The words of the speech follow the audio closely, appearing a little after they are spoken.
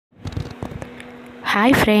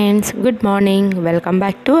Hi friends, good morning. Welcome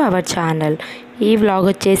back to our channel. ఈ vlog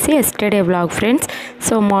వచ్చేసి yesterday vlog friends.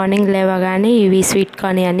 So morning లేవగానే ఇవి sweet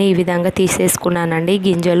corn అని ఈ విధంగా తీసేసుకున్నానండి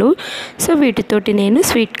గింజలు. సో వీటితోటి నేను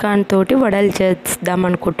స్వీట్ కార్న్ తోటి వడలు చేద్దాం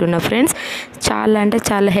అనుకుంటున్నా ఫ్రెండ్స్. చాలా అంటే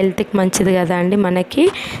చాలా హెల్త్కి మంచిది కదా అండి మనకి.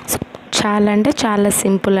 చాలా అంటే చాలా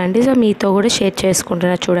సింపుల్ అండి. సో మీతో కూడా షేర్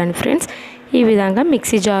చేసుకుంటున్నా చూడండి ఫ్రెండ్స్. ఈ విధంగా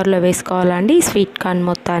మిక్సీ జార్లో వేసుకోవాలండి ఈ స్వీట్ కార్న్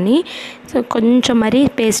మొత్తాన్ని. సో కొంచెం మరీ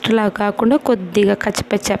పేస్ట్లాగా కాకుండా కొద్దిగా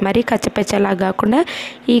కచ్చపెచ్చలాగా కాకుండా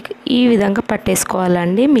ఈ విధంగా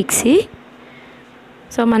పట్టేసుకోవాలండి మిక్సీ.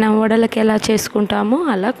 సో మనం వడలకి ఎలా చేసుకుంటామో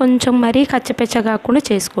అలా కొంచెం మరీ కచ్చపెచ్చ కాకుండా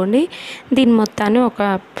చేసుకోండి. దీని మొత్తాన్ని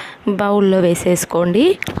ఒక బౌల్లో వేసేసుకోండి.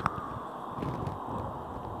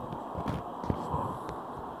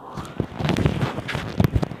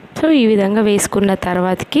 సో ఈ విధంగా వేసుకున్న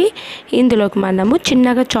తర్వాతకి ఇందులోకి మనము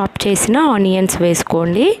చిన్నగా చాప్ చేసిన ఆనియన్స్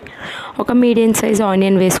వేసుకోండి. ఒక మీడియం సైజ్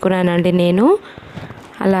ఆనియన్ వేసుకున్నానండి నేను.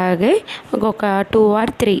 అలాగే ఒక 2 or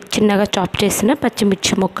 3 చిన్నగా చాప్ చేసిన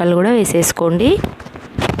పచ్చిమిర్చి ముక్కలు కూడా వేసేసుకోండి.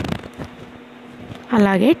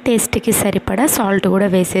 అలాగే టేస్ట్కి సరిపడా సాల్ట్ కూడా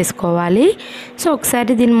వేసేసుకోవాలి. సో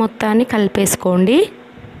ఒకసారి దీని మొత్తాన్ని కలిపేసుకోండి.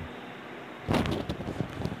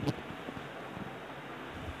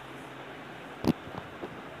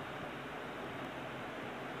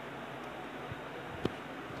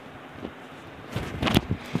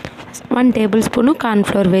 వన్ టేబుల్ స్పూన్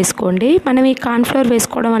కార్న్ఫ్లోర్ వేసుకోండి. మనం ఈ కార్న్ఫ్లోర్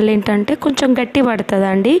వేసుకోవడం వల్ల ఏంటంటే కొంచెం గట్టి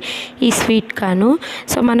పడుతుందండి ఈ స్వీట్ కార్న్.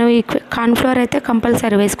 సో మనం ఈ కార్న్ఫ్లోర్ అయితే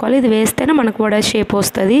కంపల్సరీ వేసుకోవాలి. ఇది వేస్తేనే మనకు వడ షేప్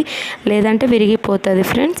వస్తుంది, లేదంటే విరిగిపోతుంది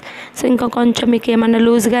ఫ్రెండ్స్. సో ఇంకా కొంచెం మీకు ఏమన్నా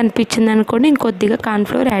లూజ్గా అనిపించింది అనుకోండి, ఇంకొద్దిగా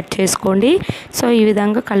కార్న్ఫ్లోర్ యాడ్ చేసుకోండి. సో ఈ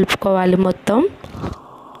విధంగా కలుపుకోవాలి మొత్తం.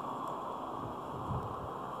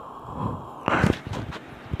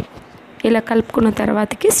 ఇలా కలుపుకున్న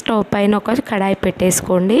తర్వాతకి స్టవ్ పైన ఒక కడాయి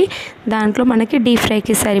పెట్టేసుకోండి. దాంట్లో మనకి డీప్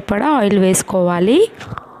ఫ్రైకి సరిపడా ఆయిల్ వేసుకోవాలి.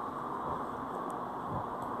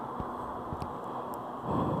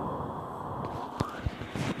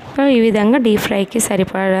 ఈ విధంగా డీప్ ఫ్రైకి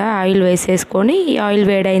సరిపడా ఆయిల్ వేసేసుకొని ఈ ఆయిల్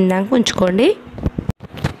వేడైందాక ఉంచుకోండి.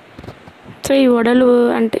 సో ఈ వడలు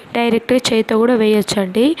అంటే డైరెక్ట్గా చేతితో కూడా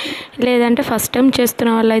వేయొచ్చండి, లేదంటే ఫస్ట్ టైం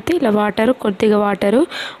చేస్తున్న వాళ్ళైతే ఇలా కొద్దిగా వాటరు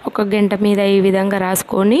ఒక గంట మీద ఈ విధంగా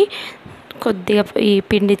రాసుకొని కొద్దిగా ఈ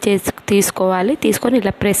పిండి తీసుకొని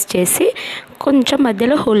ఇలా ప్రెస్ చేసి కొంచెం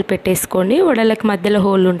మధ్యలో హోల్ పెట్టేసుకోండి. వడలకి మధ్యలో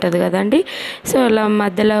హోల్ ఉంటుంది కదండి. సో అలా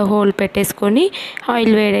మధ్యలో హోల్ పెట్టేసుకొని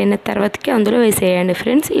ఆయిల్ వేడైన తర్వాతకి అందులో వేసేయండి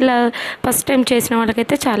ఫ్రెండ్స్. ఇలా ఫస్ట్ టైం చేసిన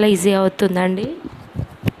వాళ్ళకైతే చాలా ఈజీ అవుతుందండి.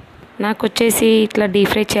 నాకు వచ్చేసి ఇట్లా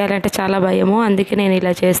డీప్ ఫ్రై చేయాలంటే చాలా భయము, అందుకే నేను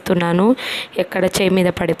ఇలా చేస్తున్నాను, ఎక్కడ చేయి మీద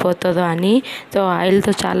పడిపోతుందో అని. సో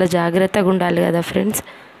ఆయిల్తో చాలా జాగ్రత్తగా ఉండాలి కదా ఫ్రెండ్స్.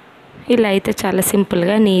 ఇలా అయితే చాలా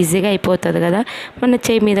సింపుల్గా ఈజీగా అయిపోతుంది కదా, మన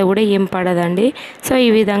చేయి మీద కూడా ఏం పడదండి. సో ఈ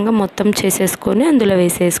విధంగా మొత్తం చేసేసుకొని అందులో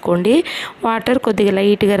వేసేసుకోండి. వాటర్ కొద్దిగా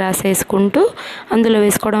లైట్గా రాసేసుకుంటూ అందులో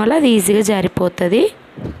వేసుకోవడం వల్ల అది ఈజీగా జారిపోతుంది.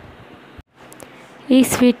 ఈ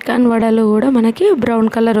స్వీట్ కార్న్ వడలు కూడా మనకి బ్రౌన్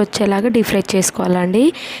కలర్ వచ్చేలాగా డీప్ ఫ్రై చేసుకోవాలండి.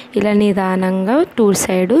 ఇలా నిదానంగా 2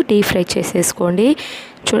 సైడ్ డీప్ ఫ్రై చేసేసుకోండి.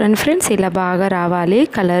 చూడండి ఫ్రెండ్స్, ఇలా బాగా రావాలి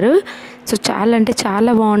కలరు. సో చాలా అంటే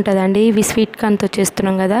చాలా బాగుంటుందండి. ఇవి స్వీట్ కార్న్తో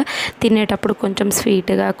చేస్తున్నాం కదా, తినేటప్పుడు కొంచెం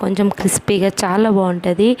స్వీట్గా కొంచెం క్రిస్పీగా చాలా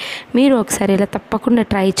బాగుంటుంది. మీరు ఒకసారి ఇలా తప్పకుండా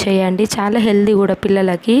ట్రై చేయండి, చాలా హెల్దీ కూడా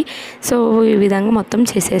పిల్లలకి. సో ఈ విధంగా మొత్తం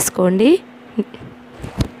చేసేసుకోండి.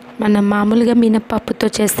 మనం మామూలుగా మినపప్పుతో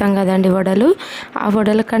చేస్తాం కదండి వడలు, ఆ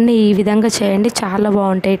వడల కన్నా ఈ విధంగా చేయండి, చాలా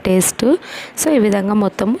బాగుంటాయి టేస్ట్. సో ఈ విధంగా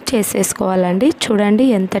మొత్తం చేసేసుకోవాలండి. చూడండి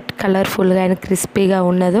ఎంత కలర్ఫుల్గా అండ్ క్రిస్పీగా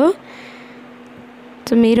ఉన్నదో.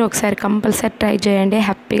 సో మీరు ఒకసారి కంపల్సరీ ట్రై చేయండి,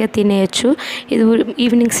 హ్యాపీగా తినేయచ్చు. ఇది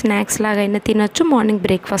ఈవినింగ్ స్నాక్స్ లాగైనా తినొచ్చు, మార్నింగ్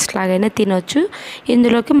బ్రేక్ఫాస్ట్ లాగైనా తినొచ్చు.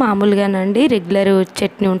 ఇందులోకి మామూలుగానండి రెగ్యులర్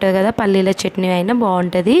చట్నీ ఉంటుంది కదా, పల్లీల చట్నీ అయినా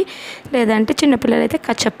బాగుంటుంది, లేదంటే చిన్నపిల్లలు అయితే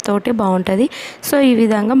కచప్ తోటి బాగుంటుంది. సో ఈ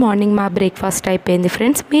విధంగా మార్నింగ్ మా బ్రేక్ఫాస్ట్ అయిపోయింది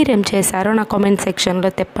ఫ్రెండ్స్. మీరేం చేశారో నా కామెంట్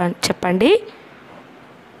సెక్షన్లో చెప్పండి.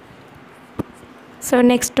 సో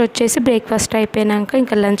నెక్స్ట్ వచ్చేసి బ్రేక్ఫాస్ట్ అయిపోయాక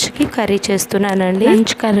ఇంకా లంచ్కి కర్రీ చేస్తున్నానండి.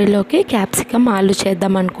 లంచ్ కర్రీలోకి క్యాప్సికమ్ ఆలు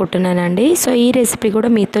చేద్దాం అనుకుంటున్నానండి. సో ఈ రెసిపీ కూడా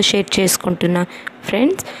మీతో షేర్ చేసుకుంటున్నా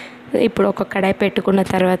ఫ్రెండ్స్. ఇప్పుడు ఒక కడాయి పెట్టుకున్న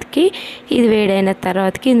తర్వాతకి ఇది వేడైన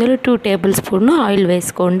తర్వాతకి ఇందులో 2 టేబుల్ స్పూన్ ఆయిల్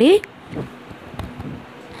వేసుకోండి.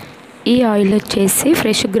 ఈ ఆయిల్ వచ్చేసి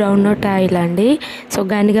ఫ్రెష్ గ్రౌండ్ నట్ ఆయిల్ అండి. సో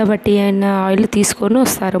గనిగా బట్టి అయిన ఆయిల్ తీసుకొని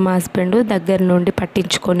వస్తారు మా హస్బెండ్ దగ్గర నుండి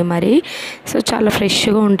పట్టించుకొని మరి. సో చాలా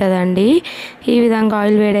ఫ్రెష్గా ఉంటుందండి. ఈ విధంగా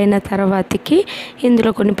ఆయిల్ వేడైన తర్వాతకి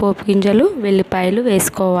ఇందులో కొన్ని పోపు గింజలు, వెల్లిపాయలు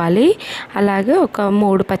వేసుకోవాలి. అలాగే ఒక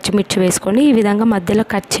 3 పచ్చిమిర్చి వేసుకొని ఈ విధంగా మధ్యలో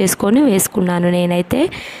కట్ చేసుకొని వేసుకున్నాను నేనైతే.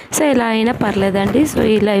 సో ఇలా అయినా పర్లేదండి. సో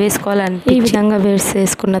ఇలా వేసుకోవాలని ఈ విధంగా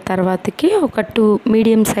వేసుకున్న తర్వాతకి ఒక 2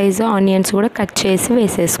 మీడియం సైజు ఆనియన్స్ కూడా కట్ చేసి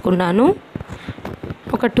వేసేసుకున్నాను.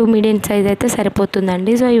 ఒక 2 మీడియం సైజ్ అయితే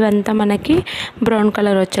సరిపోతుందండి. సో ఇవంతా మనకి బ్రౌన్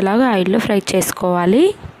కలర్ వచ్చేలాగా ఆయిల్లో ఫ్రై చేసుకోవాలి.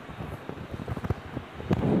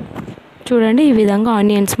 చూడండి ఈ విధంగా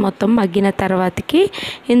ఆనియన్స్ మొత్తం మగ్గిన తర్వాతకి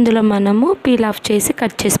ఇందులో మనము పీల్ ఆఫ్ చేసి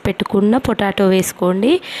కట్ చేసి పెట్టుకున్న పొటాటో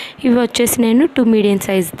వేసుకోండి. ఇవి వచ్చేసి నేను 2 మీడియం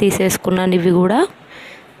సైజ్ తీసేసుకున్నాను. ఇవి కూడా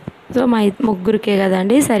సో మా ముగ్గురికే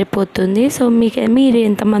కదండి సరిపోతుంది. సో మీరు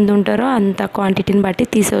ఎంతమంది ఉంటారో అంత క్వాంటిటీని బట్టి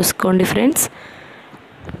తీసేసుకోండి ఫ్రెండ్స్.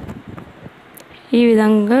 ఈ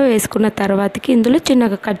విధంగా వేసుకున్న తర్వాతకి ఇందులో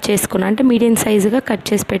చిన్నగా కట్ చేసుకున్న అంటే మీడియం సైజుగా కట్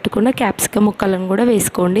చేసి పెట్టుకున్న క్యాప్సికమ్ ముక్కలను కూడా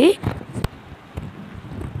వేసుకోండి.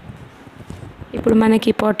 ఇప్పుడు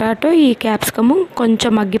మనకి పొటాటో ఈ క్యాప్సికము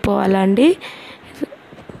కొంచెం మగ్గిపోవాలండి.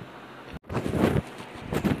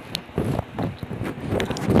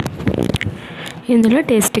 ఇందులో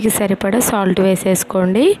టేస్ట్కి సరిపడా సాల్ట్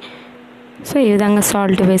వేసేసుకోండి. సో ఈ విధంగా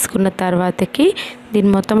సాల్ట్ వేసుకున్న తర్వాతకి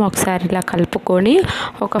దీన్ని మొత్తం ఒకసారి ఇలా కలుపుకొని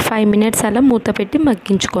ఒక 5 మినిట్స్ అలా మూత పెట్టి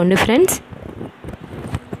మగ్గించుకోండి ఫ్రెండ్స్.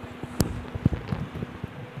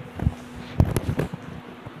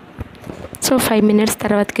 సో 5 మినిట్స్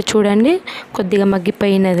తర్వాతకి చూడండి కొద్దిగా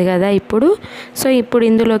మగ్గిపోయినది కదా ఇప్పుడు. సో ఇప్పుడు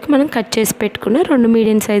ఇందులోకి మనం కట్ చేసి పెట్టుకున్న 2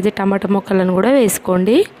 మీడియం సైజు టమాటా ముక్కలను కూడా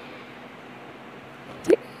వేసుకోండి.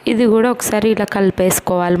 ఇది కూడా ఒకసారి ఇలా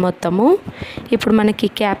కలిపేసుకోవాలి మొత్తము. ఇప్పుడు మనకి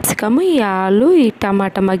క్యాప్సికమ్, ఈ ఆలు, ఈ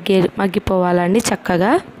టమాటా మగ్గిపోవాలండి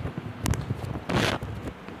చక్కగా.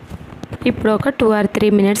 ఇప్పుడు ఒక 2 or 3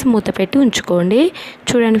 మినిట్స్ మూత పెట్టి ఉంచుకోండి.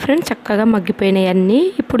 చూడండి ఫ్రెండ్స్ చక్కగా మగ్గిపోయినాయి అన్నీ.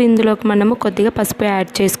 ఇప్పుడు ఇందులోకి మనము కొద్దిగా పసుపు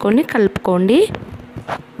యాడ్ చేసుకొని కలుపుకోండి.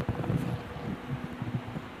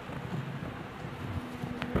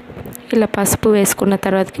 ఇలా పసుపు వేసుకున్న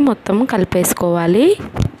తర్వాతకి మొత్తం కలిపేసుకోవాలి.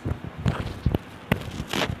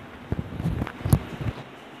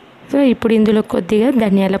 సో ఇప్పుడు ఇందులో కొద్దిగా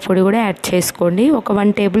ధనియాల పొడి కూడా యాడ్ చేసుకోండి. ఒక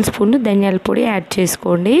 1 టేబుల్ స్పూన్ ధనియాల పొడి యాడ్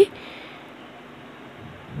చేసుకోండి.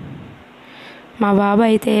 మా బాబు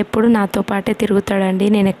అయితే ఎప్పుడు నాతో పాటే తిరుగుతాడండి.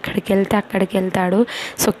 నేను ఎక్కడికి వెళ్తే అక్కడికి వెళ్తాడు.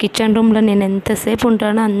 సో కిచెన్ రూమ్లో నేను ఎంతసేపు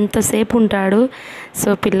ఉంటానో అంతసేపు ఉంటాడు. సో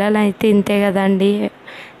పిల్లలు అయితే ఇంతే కదండి.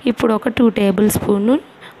 ఇప్పుడు ఒక 2 టేబుల్ స్పూన్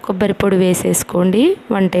కొబ్బరి పొడి వేసేసుకోండి.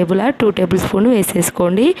 1 టేబుల్ or 2 టేబుల్ స్పూన్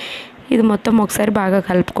వేసేసుకోండి. ఇది మొత్తం ఒకసారి బాగా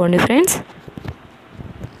కలుపుకోండి ఫ్రెండ్స్.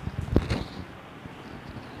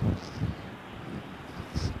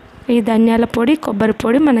 ఈ ధనియాల పొడి, కొబ్బరి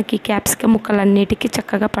పొడి మనకి క్యాప్సికమ్ ముక్కలన్నిటికీ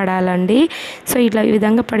చక్కగా పడాలండి. సో ఇలా ఈ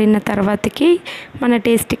విధంగా పడిన తర్వాతకి మన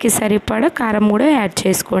టేస్ట్కి సరిపడా కారం కూడా యాడ్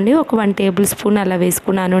చేసుకోండి. ఒక 1 టేబుల్ స్పూన్ అలా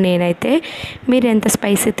వేసుకున్నాను నేనైతే. మీరు ఎంత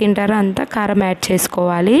స్పైసీ తింటారో అంత కారం యాడ్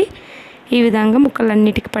చేసుకోవాలి. ఈ విధంగా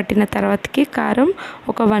ముక్కలన్నిటికి పట్టిన తర్వాతకి కారం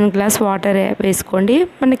ఒక 1 గ్లాస్ వాటర్ వేసుకోండి.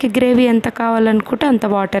 మనకి గ్రేవీ ఎంత కావాలనుకుంటే అంత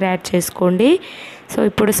వాటర్ యాడ్ చేసుకోండి. సో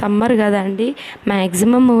ఇప్పుడు సమ్మర్ కదండి,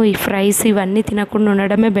 మ్యాక్సిమం ఈ ఫ్రైస్ ఇవన్నీ తినకుండా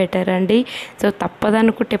ఉండడమే బెటర్ అండి. సో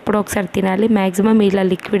తప్పదనుకుంటే ఎప్పుడో ఒకసారి తినాలి. మ్యాక్సిమం ఇలా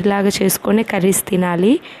లిక్విడ్ లాగా చేసుకొని కర్రీస్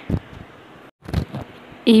తినాలి.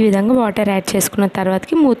 ఈ విధంగా వాటర్ యాడ్ చేసుకున్న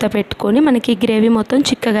తర్వాతకి మూత పెట్టుకొని మనకి గ్రేవీ మొత్తం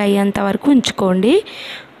చిక్కగా అయ్యేంత వరకు ఉంచుకోండి.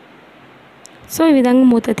 సో ఈ విధంగా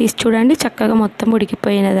మూత తీసి చూడండి చక్కగా మొత్తం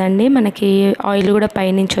ఉడికిపోయినదండి. మనకి ఆయిల్ కూడా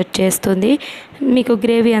పైనుంచి వచ్చేస్తుంది. మీకు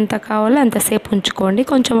గ్రేవీ ఎంత కావాలో అంతసేపు ఉంచుకోండి.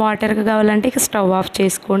 కొంచెం వాటర్గా కావాలంటే ఇక స్టవ్ ఆఫ్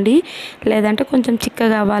చేసుకోండి. లేదంటే కొంచెం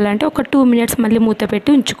చిక్కగా కావాలంటే ఒక 2 మినిట్స్ మళ్ళీ మూత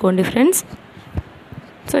పెట్టి ఉంచుకోండి ఫ్రెండ్స్.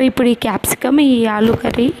 సో ఇప్పుడు ఈ క్యాప్సికమ్, ఈ ఆలు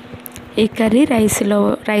కర్రీ, ఈ కర్రీ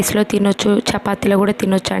రైస్లో తినొచ్చు, చపాతీలో కూడా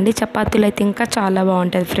తినొచ్చు అండి. చపాతీలో అయితే ఇంకా చాలా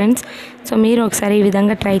బాగుంటుంది ఫ్రెండ్స్. సో మీరు ఒకసారి ఈ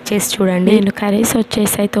విధంగా ట్రై చేసి చూడండి. నేను కర్రీస్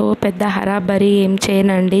వచ్చేసి అయితే పెద్ద హరాబరీ ఏం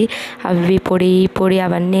చేయనండి. అవి పొడి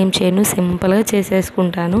అవన్నీ ఏం చేయను. సింపుల్గా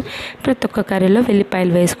చేసేసుకుంటాను. ప్రతి ఒక్క కర్రీలో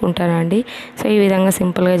వెల్లిపాయలు వేసుకుంటానండి. సో ఈ విధంగా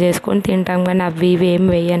సింపుల్గా చేసుకొని తింటాం. కానీ అవి ఇవి ఏం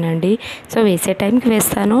వేయనండి. సో వేసే టైంకి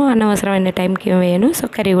వేస్తాను, అనవసరమైన టైంకి ఏం వేయను. సో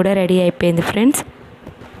కర్రీ కూడా రెడీ అయిపోయింది ఫ్రెండ్స్.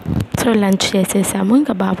 సో లంచ్ చేసేసాము.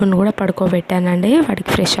 ఇంకా బాబుని కూడా పడుకోబెట్టానండి. వాడికి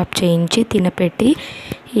ఫ్రెష్ అప్ చేయించి తినపెట్టి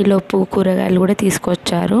ఈలోపు కూరగాయలు కూడా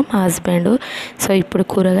తీసుకొచ్చారు మా హస్బెండ్. సో ఇప్పుడు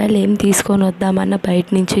కూరగాయలు ఏం తీసుకొని వద్దామన్న బయట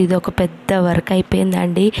నుంచి ఇది ఒక పెద్ద వర్క్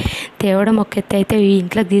అయిపోయిందండి. తేవడం ఒక ఎత్తు అయితే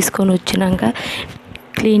ఇంట్లోకి తీసుకొని వచ్చినాక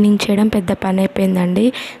క్లీనింగ్ చేయడం పెద్ద పని అయిపోయిందండి.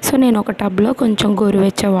 సో నేను ఒక టబ్లో కొంచెం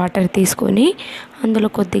గోరువెచ్చ వాటర్ తీసుకొని అందులో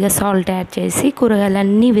కొద్దిగా సాల్ట్ యాడ్ చేసి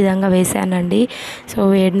కూరగాయలన్నీ విధంగా వేసానండి. సో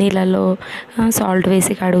వేడి నీళ్ళలో సాల్ట్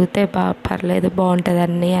వేసి కడిగితే పర్లేదు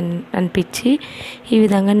బాగుంటుందని అనిపించి ఈ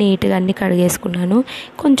విధంగా నీట్గా అన్నీ కడిగేసుకున్నాను.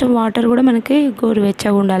 కొంచెం వాటర్ కూడా మనకి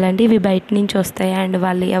గోరువెచ్చగా ఉండాలండి. ఇవి బయట నుంచి వస్తాయి అండ్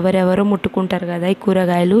వాళ్ళు ఎవరెవరో ముట్టుకుంటారు కదా ఈ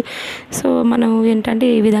కూరగాయలు. సో మనం ఏంటంటే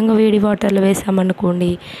ఈ విధంగా వేడి వాటర్లో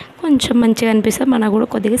వేసామనుకోండి కొంచెం మంచిగా అనిపిస్తే మనకు కూడా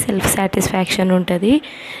కొద్దిగా సెల్ఫ్ సాటిస్ఫాక్షన్ ఉంటుంది.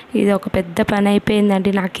 ఇది ఒక పెద్ద పని అయిపోయిందండి.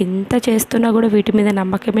 నాకు ఇంత చేస్తున్నా కూడా వీటి వీటి మీద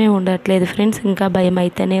నమ్మకమే ఉండట్లేదు ఫ్రెండ్స్. ఇంకా భయం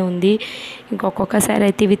అయితేనే ఉంది. ఇంకొకసారి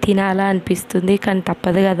అయితే ఇవి తినాలా అనిపిస్తుంది, కానీ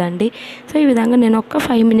తప్పదు కదండి. సో ఈ విధంగా నేను ఒక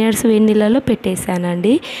 5 మినిట్స్ వేడి నీళ్ళలో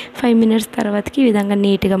పెట్టేశానండి. 5 మినిట్స్ తర్వాతకి ఈ విధంగా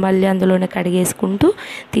నీట్గా మళ్ళీ అందులోనే కడిగేసుకుంటూ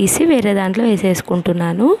తీసి వేరే దాంట్లో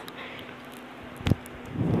వేసేసుకుంటున్నాను.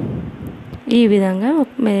 ఈ విధంగా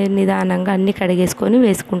నిదానంగా అన్నీ కడిగేసుకొని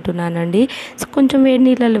వేసుకుంటున్నానండి. సో కొంచెం వేడి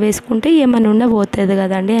నీళ్ళలో వేసుకుంటే ఏమైనా ఉండ పోతుంది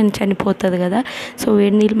కదండి, అని చనిపోతుంది కదా. సో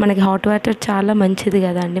వేడి నీళ్ళు మనకి హాట్ వాటర్ చాలా మంచిది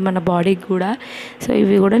కదండి మన బాడీకి కూడా. సో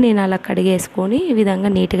ఇవి కూడా నేను అలా కడిగేసుకొని ఈ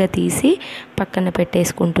విధంగా నీట్గా తీసి పక్కన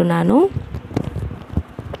పెట్టేసుకుంటున్నాను.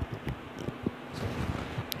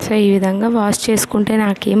 సో ఈ విధంగా వాష్ చేసుకుంటే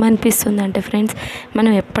నాకేమనిపిస్తుంది అంటే ఫ్రెండ్స్,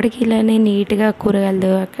 మనం ఎప్పటికీ ఇలానే నీట్గా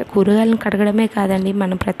కూరగాయలను కడగడమే కాదండి,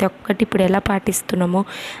 మనం ప్రతి ఒక్కటి ఇప్పుడు ఎలా పాటిస్తున్నామో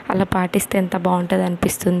అలా పాటిస్తే ఎంత బాగుంటుంది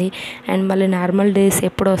అనిపిస్తుంది. అండ్ మళ్ళీ నార్మల్ డేస్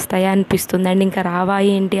ఎప్పుడు వస్తాయా అనిపిస్తుంది. అండ్ ఇంకా రావా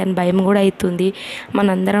ఏంటి అని భయం కూడా అవుతుంది.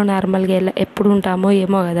 మనందరం నార్మల్గా ఎప్పుడు ఉంటామో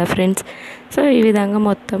ఏమో కదా ఫ్రెండ్స్. సో ఈ విధంగా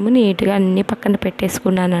మొత్తము నీట్గా అన్నీ పక్కన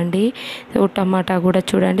పెట్టేసుకున్నానండి. సో టమాటా కూడా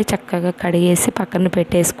చూడండి చక్కగా కడిగేసి పక్కన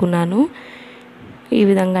పెట్టేసుకున్నాను. ఈ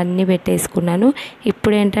విధంగా అన్నీ పెట్టేసుకున్నాను.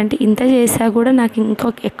 ఇప్పుడు ఏంటంటే ఇంత చేసా కూడా నాకు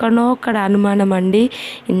ఎక్కడో అక్కడ అనుమానం అండి.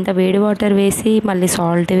 ఇంత వేడి వాటర్ వేసి మళ్ళీ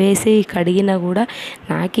సాల్ట్ వేసి కడిగినా కూడా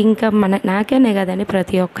నాకేనే కదండి,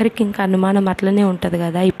 ప్రతి ఒక్కరికి ఇంకా అనుమానం అట్లనే ఉంటుంది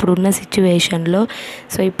కదా ఇప్పుడున్న సిచ్యువేషన్లో.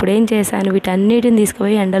 సో ఇప్పుడు ఏం చేశాను, వీటన్నిటిని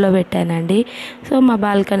తీసుకుపోయి ఎండలో పెట్టానండి. సో మా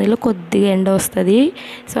బాల్కనీలో కొద్దిగా ఎండ వస్తుంది.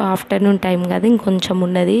 సో ఆఫ్టర్నూన్ టైం కదా, ఇంకొంచెం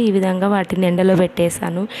ఉన్నది. ఈ విధంగా వాటిని ఎండలో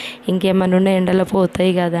పెట్టేశాను. ఇంకేమన్నా ఉన్న ఎండలో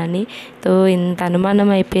పోతాయి కదా అని. సో ఇంత అనుమానం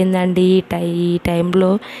అయిపోయిందండి. ఈ టైంలో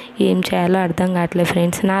ఏం చేయాలో అర్థం కావట్లేదు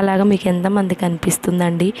ఫ్రెండ్స్. నాలాగా మీకు ఎంతమందికి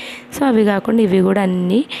అనిపిస్తుందండి. సో అవి కాకుండా ఇవి కూడా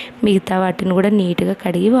అన్నీ మిగతా వాటిని కూడా నీట్గా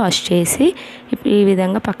కడిగి వాష్ చేసి ఈ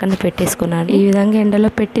విధంగా పక్కన పెట్టేసుకున్నాను. ఈ విధంగా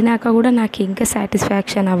ఎండలో పెట్టినాక కూడా నాకు ఇంకా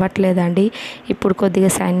సాటిస్ఫాక్షన్ అవ్వట్లేదండి. ఇప్పుడు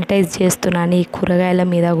కొద్దిగా శానిటైజ్ చేస్తున్నాను ఈ కూరగాయల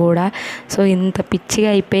మీద కూడా. సో ఇంత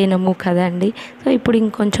పిచ్చిగా అయిపోయినాము కదండి. సో ఇప్పుడు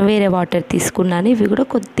ఇంకొంచెం వేరే వాటర్ తీసుకున్నాను. ఇవి కూడా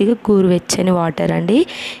కొద్దిగా గోరువెచ్చని వాటర్ అండి.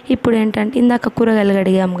 ఇప్పుడు ఏంటంటే ఇందాక కూరగాయలు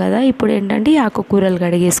కడిగాము కదా, ఇప్పుడు ఏంటంటే ఆకుకూరలు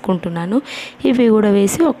కడిగేసుకుంటున్నాను. ఇవి కూడా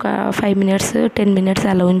వేసి ఒక 5 మినిట్స్ 10 మినిట్స్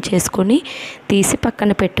అలా ఉంచేసుకొని తీసి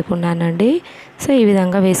పక్కన పెట్టుకున్నానండి. సో ఈ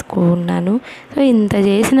విధంగా వేసుకున్నాను. సో ఇంత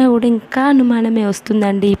చేసినా కూడా ఇంకా అనుమానమే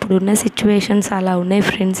వస్తుందండి. ఇప్పుడున్న సిచ్యువేషన్స్ అలా ఉన్నాయి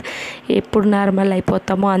ఫ్రెండ్స్. ఎప్పుడు నార్మల్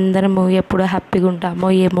అయిపోతామో, అందరము ఎప్పుడు హ్యాపీగా ఉంటామో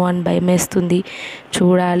ఏమో అని భయం వేస్తుంది.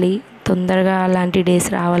 చూడాలి, తొందరగా అలాంటి డేస్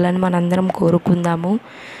రావాలని మనందరం కోరుకుందాము.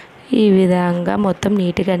 ఈ విధంగా మొత్తం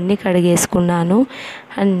నీట్గా అన్నీ కడిగేసుకున్నాను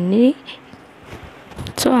అన్నీ.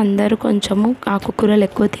 సో అందరూ కొంచెము ఆకుకూరలు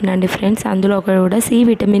ఎక్కువ తినండి ఫ్రెండ్స్. అందులో ఒకటి కూడా సి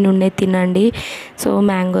విటమిన్ ఉండేది తినండి. సో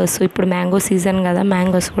మ్యాంగోస్, ఇప్పుడు మ్యాంగో సీజన్ కదా,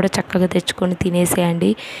 మ్యాంగోస్ కూడా చక్కగా తెచ్చుకొని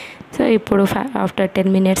తినేసేయండి. సో ఇప్పుడు ఆఫ్టర్ 10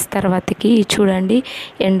 మినిట్స్ తర్వాతకి చూడండి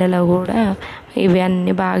ఎండలో కూడా ఇవి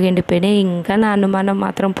అన్నీ బాగా ఎండిపోయినాయి. ఇంకా నా అనుమానం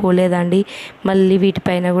మాత్రం పోలేదండి. మళ్ళీ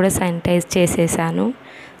వీటిపైన కూడా శానిటైజ్ చేసేసాను.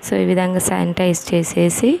 సో ఈ విధంగా శానిటైజ్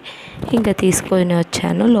చేసేసి ఇంకా తీసుకొని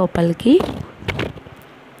వచ్చాను లోపలికి.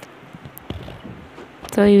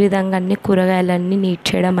 సో ఈ విధంగా అన్ని కూరగాయలన్నీ నీట్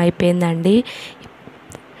చేయడం అయిపోయిందండి.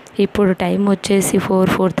 ఇప్పుడు టైం వచ్చేసి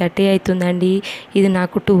 4:30 అవుతుందండి. ఇది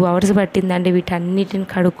నాకు 2 అవర్స్ పట్టిందండి వీటన్నిటిని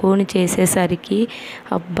కడుక్కొని చేసేసరికి.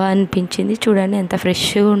 అబ్బా అనిపించింది. చూడండి ఎంత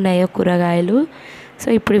ఫ్రెష్గా ఉన్నాయో కూరగాయలు. సో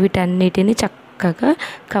ఇప్పుడు వీటన్నిటిని చక్కగా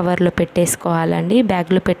కవర్లో పెట్టేసుకోవాలండి.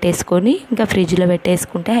 బ్యాగ్లో పెట్టేసుకొని ఇంకా ఫ్రిడ్జ్లో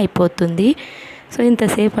పెట్టేసుకుంటే అయిపోతుంది. సో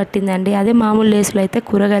ఇంతసేపు పట్టిందండి. అదే మామూలు డేస్లో అయితే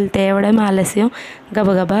కూరగాయలు తేవడం ఆలస్యం,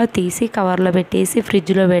 గబగబా తీసి కవర్లో పెట్టేసి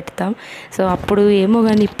ఫ్రిడ్జ్లో పెడతాం. సో అప్పుడు ఏమో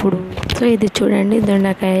కానీ ఇప్పుడు సో ఇది చూడండి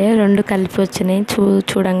దొండకాయ 2 కలిపి వచ్చినాయి.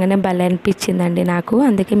 చూడంగానే భలే అనిపించిందండి నాకు,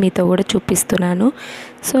 అందుకే మీతో కూడా చూపిస్తున్నాను.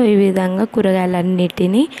 సో ఈ విధంగా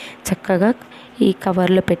కూరగాయలన్నిటినీ చక్కగా ఈ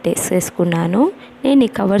కవర్లో పెట్టేసేసుకున్నాను. నేను ఈ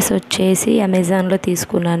కవర్స్ వచ్చేసి అమెజాన్లో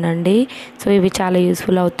తీసుకున్నానండి. సో ఇవి చాలా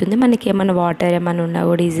యూస్ఫుల్ అవుతుంది. మనకి ఏమైనా వాటర్ ఏమైనా ఉన్నా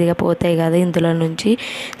కూడా ఈజీగా పోతాయి కదా ఇందులో నుంచి.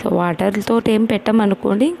 సో వాటర్తో ఏం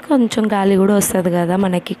పెట్టమనుకోండి, కొంచెం గాలి కూడా వస్తుంది కదా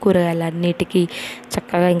మనకి కూరగాయలన్నిటికీ.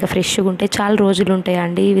 చక్కగా ఇంకా ఫ్రెష్గా ఉంటే చాలా రోజులు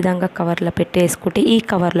ఉంటాయండి. ఈ విధంగా కవర్లో పెట్టేసుకుంటే, ఈ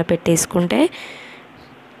కవర్లో పెట్టేసుకుంటే.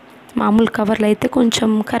 మామూలు కవర్లు అయితే కొంచెం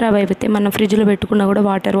ఖరాబ్ అయిపోతాయి. మనం ఫ్రిడ్జ్లో పెట్టుకున్నా కూడా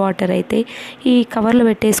వాటర్ అయితే. ఈ కవర్లో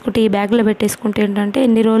పెట్టేసుకుంటే, ఈ బ్యాగ్లో పెట్టేసుకుంటే ఏంటంటే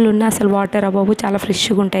ఎన్ని రోజులు ఉన్నా అసలు వాటర్ అవ్వవు, చాలా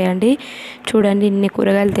ఫ్రెష్గా ఉంటాయండి. చూడండి ఇన్ని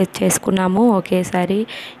కూరగాయలు తెచ్చేసుకున్నాము ఒకేసారి.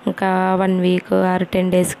 ఇంకా 1 వీక్ ఆర్ 10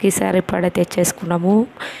 డేస్కి సరిపడా తెచ్చేసుకున్నాము.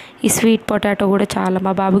 ఈ స్వీట్ పొటాటో కూడా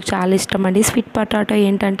మా బాబుకి చాలా ఇష్టం అండి. స్వీట్ పొటాటో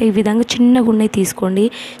ఏంటంటే ఈ విధంగా చిన్నగా ఉన్నాయి తీసుకోండి,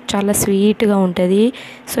 చాలా స్వీట్గా ఉంటుంది.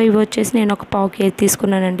 సో ఇవి వచ్చేసి నేను ఒక 1/2 కేజీ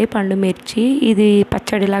తీసుకున్నానండి పండు మిర్చి. ఇది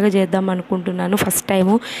పచ్చడిలాగా చేద్దాం అనుకుంటున్నాను ఫస్ట్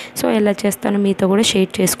టైము. సో ఎలా చేస్తానో మీతో కూడా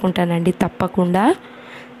షేర్ చేసుకుంటానండి తప్పకుండా.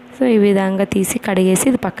 సో ఈ విధంగా తీసి కడిగేసి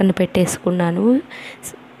ఇది పక్కన పెట్టేసుకున్నాను.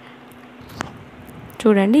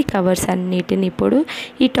 చూడండి కవర్స్ అన్నిటిని ఇప్పుడు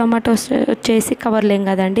ఈ టొమాటోస్ వచ్చేసి కవర్లేం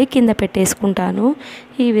కదండి, కింద పెట్టేసుకుంటాను.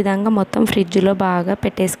 ఈ విధంగా మొత్తం ఫ్రిడ్జ్లో బాగా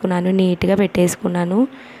పెట్టేసుకున్నాను, నీట్గా పెట్టేసుకున్నాను.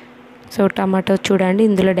 సో టమాటో చూడండి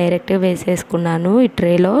ఇందులో డైరెక్ట్గా వేసేసుకున్నాను ఈ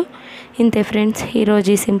ట్రేలో. ఇంతే ఫ్రెండ్స్,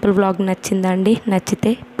 ఈరోజు ఈ సింపుల్ వ్లాగ్ నచ్చిందండి.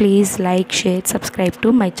 నచ్చితే please like, share, subscribe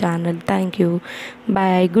to my channel. Thank you.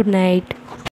 Bye, good night.